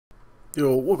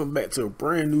Yo, welcome back to a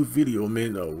brand new video,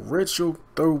 man. A retro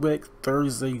throwback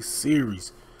Thursday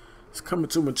series. It's coming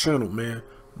to my channel, man.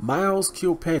 Myles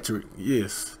Kilpatrick.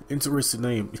 Yes, interesting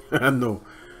name. I know.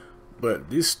 But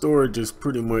this story just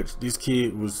pretty much, this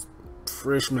kid was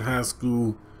freshman high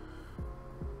school,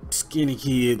 skinny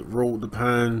kid, rolled the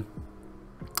pine,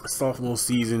 sophomore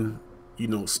season,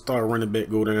 star running back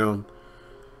go down.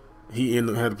 He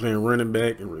ended up having to play running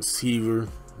back and receiver,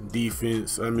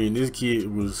 defense. I mean, this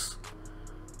kid was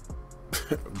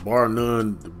bar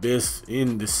none the best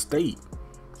in the state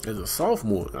as a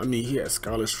sophomore. I mean, he had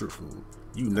scholarship from,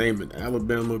 you name it,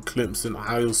 Alabama, Clemson,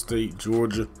 Ohio State,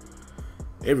 Georgia,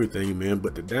 everything, man.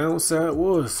 But the downside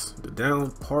was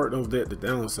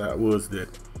that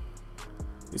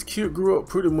this kid grew up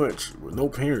pretty much with no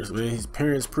parents, man. His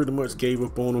parents pretty much gave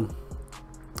up on him.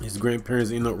 His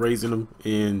grandparents ended up raising him,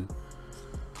 and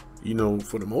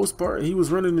for the most part, he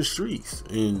was running the streets.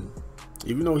 And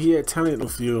even though he had talent on the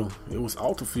field, it was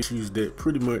off the field issues that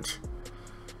pretty much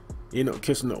ended up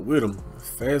catching up with him.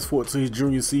 Fast forward to his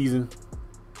junior season,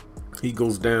 he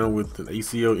goes down with an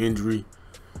ACL injury.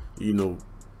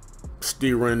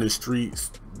 Still running the streets,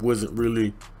 wasn't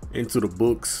really into the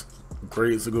books,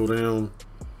 grades to go down.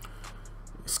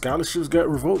 Scholarships got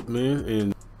revoked, man,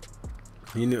 and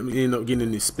he ended up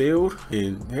getting expelled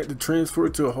and had to transfer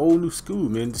to a whole new school,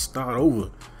 man, to start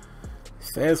over.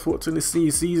 Fast forward to the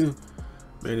senior season,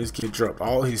 man, this kid dropped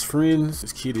all his friends.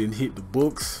 This kid didn't hit the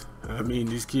books. I mean,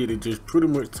 this kid had just pretty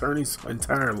much turned his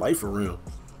entire life around.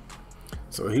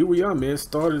 So here we are, man.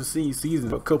 Started the senior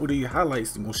season. A couple of these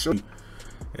highlights I'm gonna show you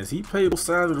as he played both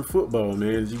sides of the football,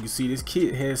 man. As you can see, this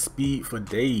kid has speed for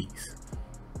days.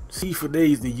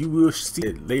 And you will see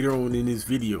it later on in this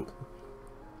video.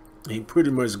 He pretty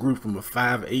much grew from a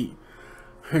 5'8",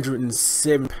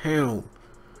 107-pound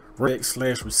running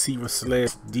back / receiver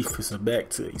 / defensive back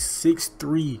to a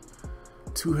 6'3",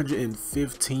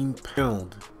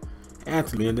 215-pound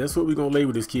athlete, man. That's what we're gonna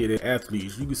label this kid as, athlete.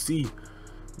 As you can see,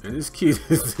 man, this kid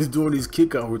is doing these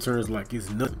kickoff returns like it's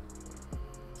nothing.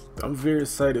 I'm very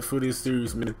excited for this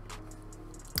series, man.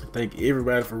 Thank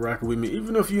everybody for rocking with me,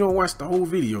 even if you don't watch the whole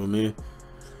video, man.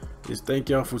 Just thank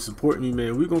y'all for supporting me,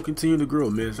 man. We're gonna continue to grow,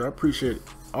 man, so I appreciate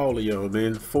all of y'all,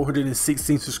 man.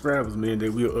 416 subscribers, man,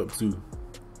 that we're up to.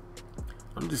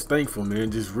 I'm just thankful,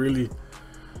 man. Just really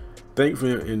thankful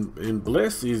and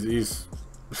blessed is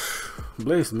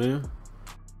blessed, man.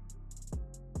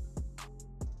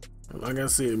 Like I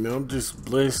said, man, I'm just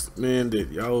blessed, man,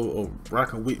 that y'all are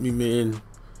rocking with me, man.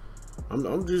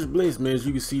 I'm just blessed, man. As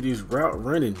you can see, this route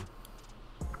running.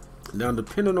 Now,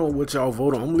 depending on what y'all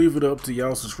vote on, I'm gonna leave it up to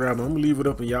y'all subscribing. I'm gonna leave it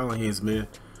up in y'all hands, man.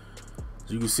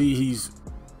 As you can see, he's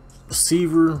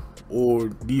receiver or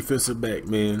defensive back,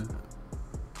 man.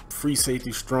 Free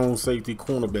safety, strong safety,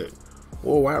 cornerback,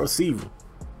 or wide receiver.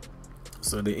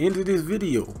 So at the end of this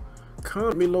video,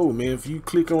 comment below, man. If you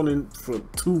click on it for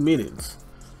 2 minutes,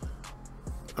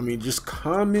 I mean, just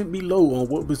comment below on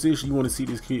what position you want to see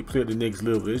this kid play at the next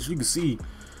level. As you can see,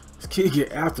 this kid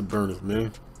get afterburners,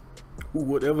 man.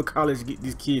 Whatever college get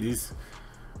this kid is,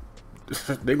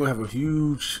 they're gonna have a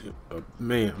huge,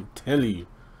 man, I'm telling you,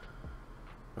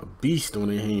 a beast on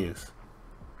their hands.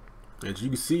 As you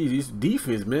can see, this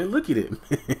defense, man, look at it,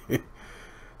 man.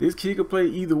 This kid can play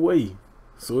either way.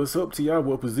 So it's up to y'all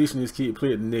what position this kid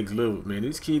play at the next level, man.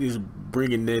 This kid is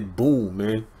bringing that boom,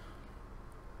 man.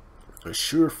 A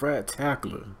surefire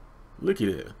tackler. Look at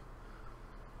that.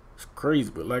 It's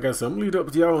crazy, but like I said, I'm gonna leave it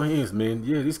up to y'all hands, man.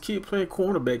 Yeah, this kid playing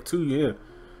cornerback too. Yeah,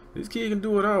 this kid can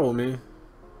do it all, man.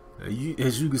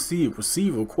 As you can see, a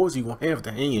receiver, of course, he won't have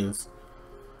the hands.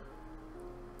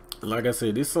 Like I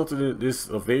said, this is something that this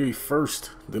a very first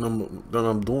that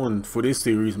I'm doing for this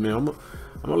series, man. I'm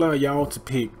gonna allow y'all to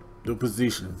pick the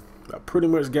position. I pretty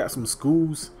much got some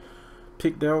schools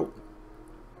picked out.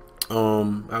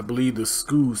 I believe the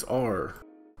schools are,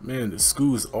 man,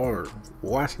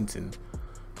 Washington,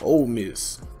 Ole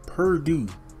Miss, Purdue,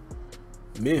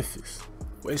 Memphis,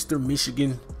 Western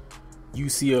Michigan,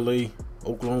 UCLA,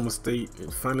 Oklahoma State,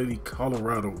 and finally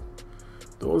Colorado.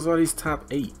 Those are his top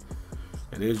 8.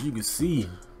 And as you can see,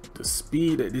 the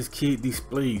speed that this kid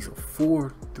displays,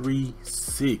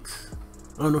 4.36.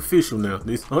 Unofficial now,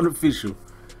 this unofficial.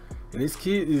 And this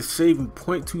kid is shaving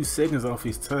 0.2 seconds off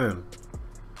his time.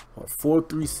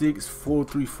 4.36,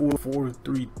 4.34,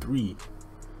 4.33.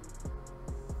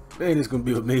 Man, it's gonna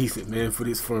be amazing, man, for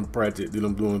this fun project that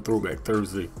I'm doing, Throwback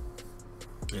Thursday.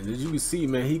 And as you can see,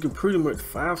 man, he can pretty much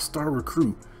 5-star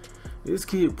recruit. This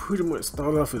kid pretty much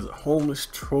started off as a homeless,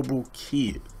 troubled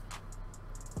kid.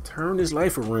 Turn his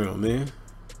life around, man.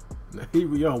 Now here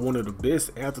we are, one of the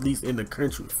best athletes in the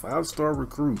country, 5-star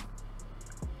recruit.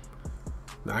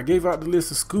 Now I gave out the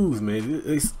list of schools, man.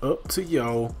 It's up to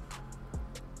y'all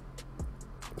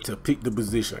to pick the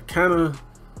position. I kind of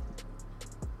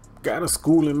got a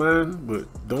school in mind,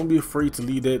 but don't be afraid to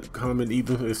leave that comment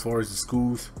either as far as the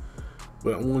schools.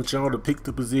 But I want y'all to pick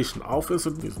the position.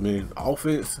 Offensive, man.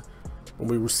 Offense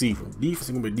gonna be receiver. Defense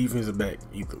gonna be defensive back.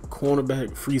 Either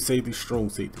cornerback, free safety, strong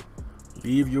safety.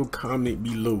 Leave your comment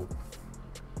below.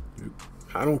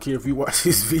 I don't care if you watch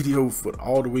this video for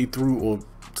all the way through or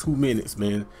 2 minutes,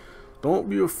 man. Don't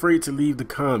be afraid to leave the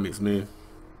comments, man.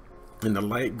 And the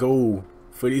like goal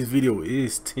for this video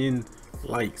is 10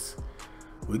 likes.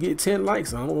 We get 10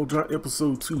 likes, I'm gonna drop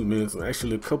episode 2, man. So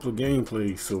actually a couple of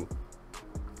gameplays. So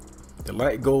the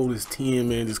like goal is 10,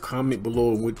 man. Just comment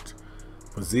below which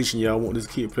position y'all want this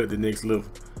kid to play at the next level.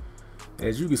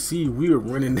 As you can see, we are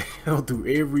running down through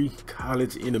every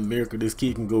college in America this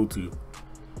kid can go to.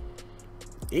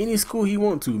 Any school he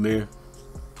want to, man.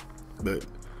 But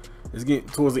let's get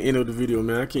towards the end of the video,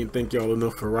 man. I can't thank y'all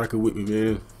enough for rocking with me,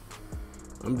 man.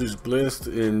 I'm just blessed,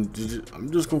 and I'm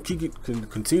just gonna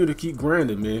continue to keep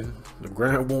grinding, man. The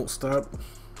grind won't stop,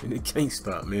 and it can't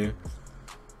stop, man.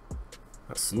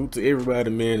 I salute to everybody,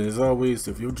 man. As always,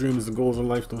 if your dreams and goals in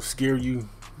life don't scare you,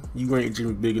 you ain't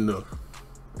dreaming big enough.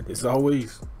 And as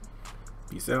always,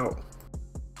 peace out.